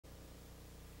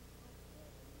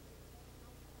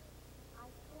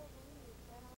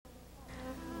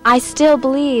I still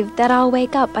believe that I'll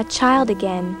wake up a child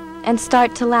again and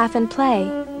start to laugh and play.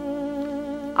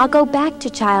 I'll go back to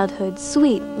childhood,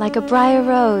 sweet like a briar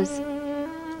rose,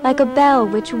 like a bell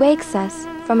which wakes us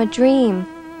from a dream,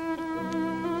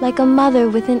 like a mother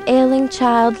with an ailing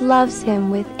child loves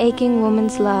him with aching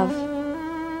woman's love.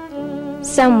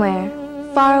 Somewhere,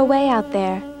 far away out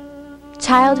there,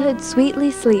 childhood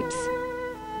sweetly sleeps.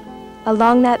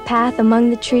 Along that path among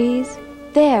the trees,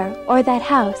 there, or that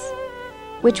house,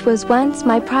 which was once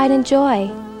my pride and joy.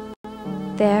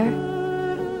 There,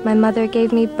 my mother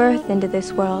gave me birth into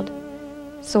this world,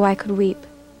 so I could weep.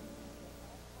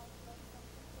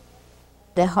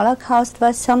 The Holocaust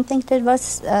was something that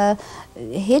was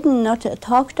hidden, not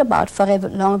talked about for a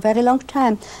very long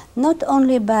time, not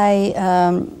only by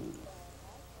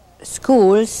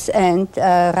schools and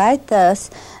writers,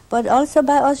 but also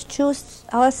by us Jews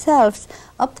ourselves,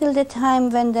 up till the time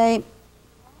when they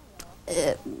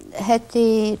had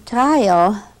the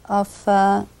trial of,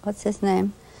 what's his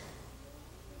name?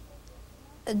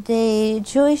 The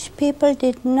Jewish people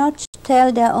did not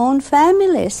tell their own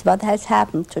families what has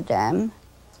happened to them.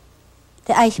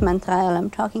 The Eichmann trial I'm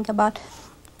talking about.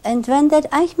 And when that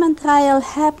Eichmann trial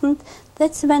happened,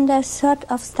 that's when they sort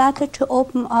of started to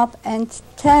open up and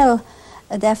tell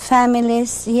their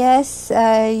families, yes,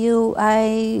 I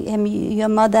am your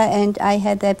mother and I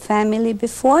had a family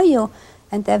before you.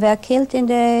 And they were killed in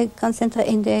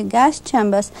the gas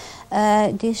chambers.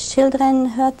 These children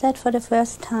heard that for the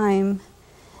first time.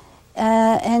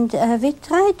 And we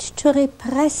tried to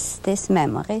repress these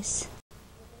memories.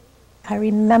 I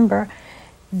remember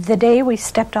the day we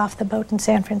stepped off the boat in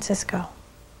San Francisco,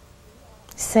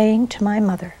 saying to my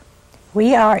mother,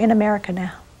 "We are in America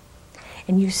now,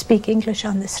 and you speak English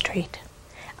on the street."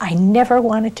 I never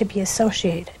wanted to be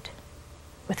associated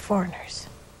with foreigners,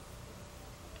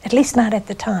 at least not at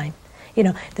the time. You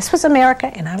know, this was America,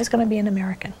 and I was going to be an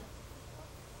American.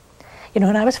 You know,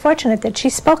 and I was fortunate that she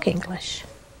spoke English.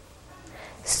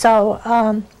 So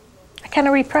I kind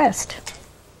of repressed.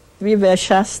 We were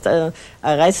just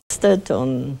arrested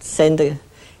and sent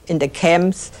in the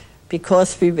camps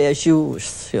because we were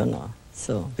Jews, you know.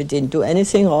 So we didn't do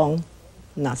anything wrong,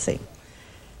 nothing.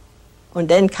 And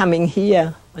then coming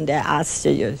here, and they asked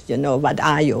you, you know, what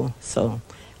are you? So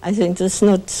I think it's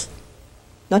not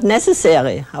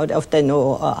necessary how they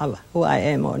know who I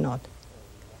am or not.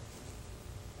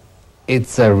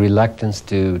 It's a reluctance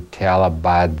to tell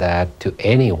about that to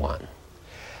anyone.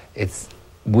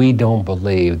 We don't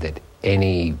believe that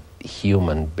any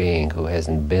human being who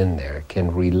hasn't been there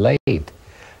can relate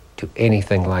to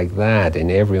anything like that,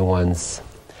 and everyone's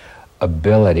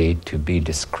ability to be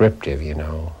descriptive, you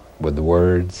know, with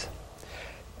words,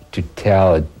 to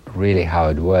tell it really how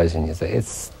it was, and you say,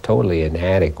 it's totally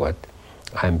inadequate.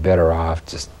 I'm better off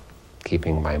just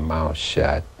keeping my mouth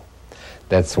shut.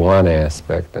 That's one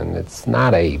aspect, and it's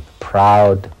not a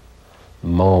proud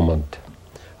moment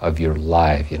of your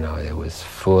life, you know. It was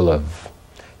full of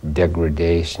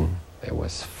degradation. It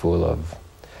was full of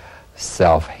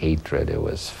self-hatred. It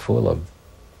was full of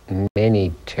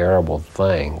many terrible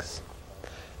things.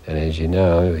 And as you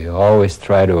know, you always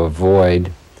try to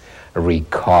avoid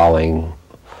recalling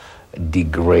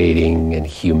degrading and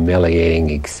humiliating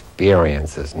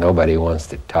experiences. Nobody wants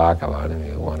to talk about them.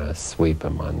 You want to sweep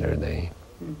them under the...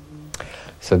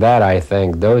 So that, I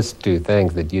think, those two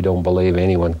things, that you don't believe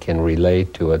anyone can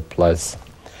relate to it, plus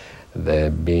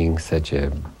the being such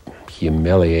a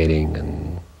humiliating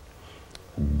and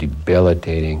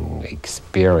debilitating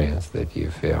experience that you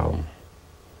feel,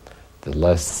 the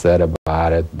less said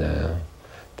about it, the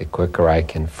quicker I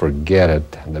can forget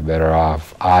it, the better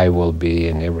off I will be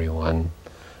and everyone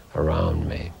around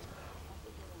me.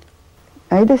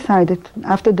 I decided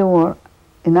after the war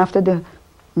and after the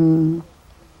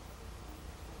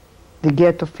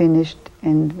ghetto finished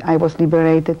and I was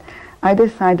liberated, I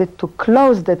decided to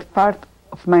close that part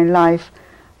of my life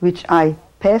which I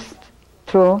passed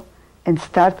through and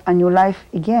start a new life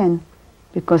again,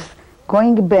 because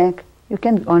going back you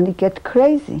can only get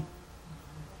crazy.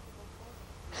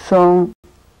 So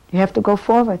you have to go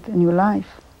forward in your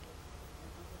life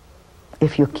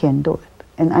if you can do it.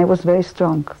 And I was very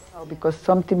strong, because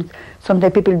sometimes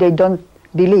people, they don't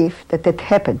believe that it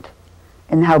happened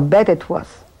and how bad it was.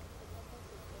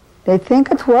 They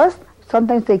think it was,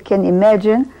 sometimes they can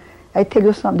imagine. I tell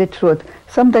you the truth.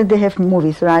 Sometimes they have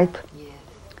movies, right? Yes.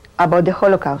 About the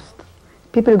Holocaust.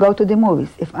 People go to the movies.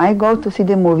 If I go to see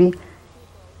the movie,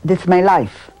 that's my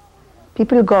life.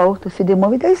 People go to see the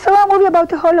movie. They saw a movie about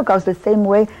the Holocaust the same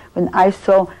way when I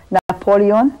saw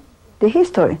Napoleon, the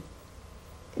history.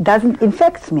 It doesn't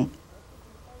infect me.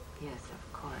 Yes,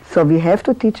 of course. So we have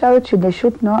to teach our children. They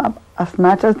should know as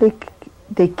much as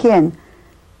they can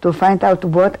to find out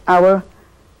what our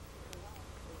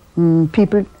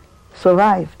people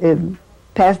survive,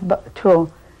 passed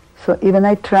through. So even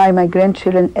I try, my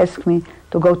grandchildren ask me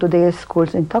to go to their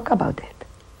schools and talk about it.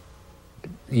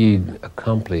 You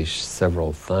accomplish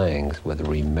several things with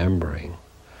remembering.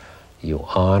 You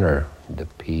honor the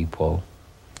people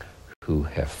who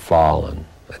have fallen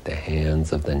at the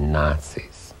hands of the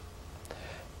Nazis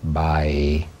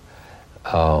by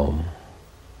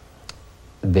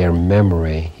their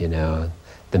memory,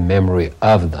 the memory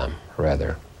of them,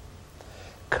 rather,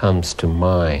 comes to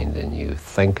mind, and you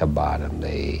think about them.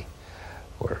 They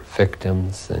were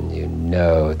victims, and you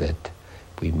know that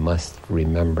we must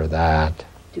remember that.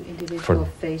 Do individual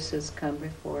faces come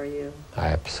before you?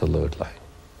 Absolutely.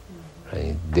 Mm-hmm.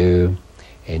 I do,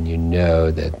 and you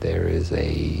know that there is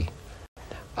a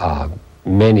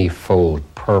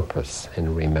many-fold purpose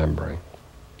in remembering.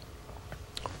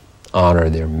 Honor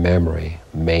their memory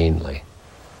mainly.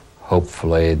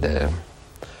 Hopefully the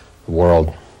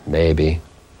world maybe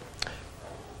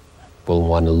will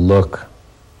want to look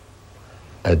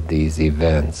at these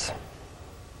events,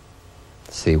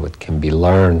 see what can be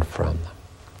learned from them,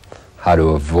 how to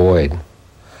avoid.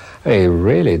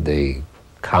 Really, the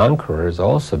conquerors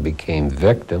also became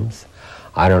victims.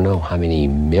 I don't know how many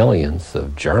millions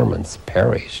of Germans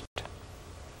perished.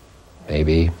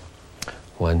 Maybe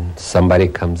when somebody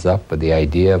comes up with the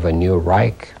idea of a new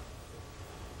Reich,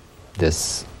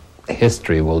 this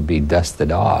history will be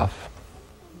dusted off.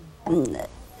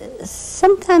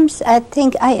 Sometimes I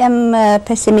think I am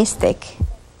pessimistic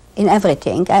in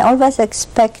everything. I always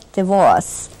expect the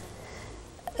wars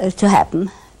to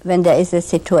happen when there is a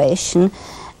situation.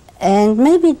 And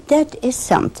maybe that is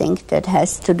something that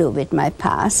has to do with my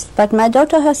past. But my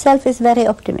daughter herself is very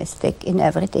optimistic in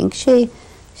everything.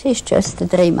 She's just a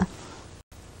dreamer.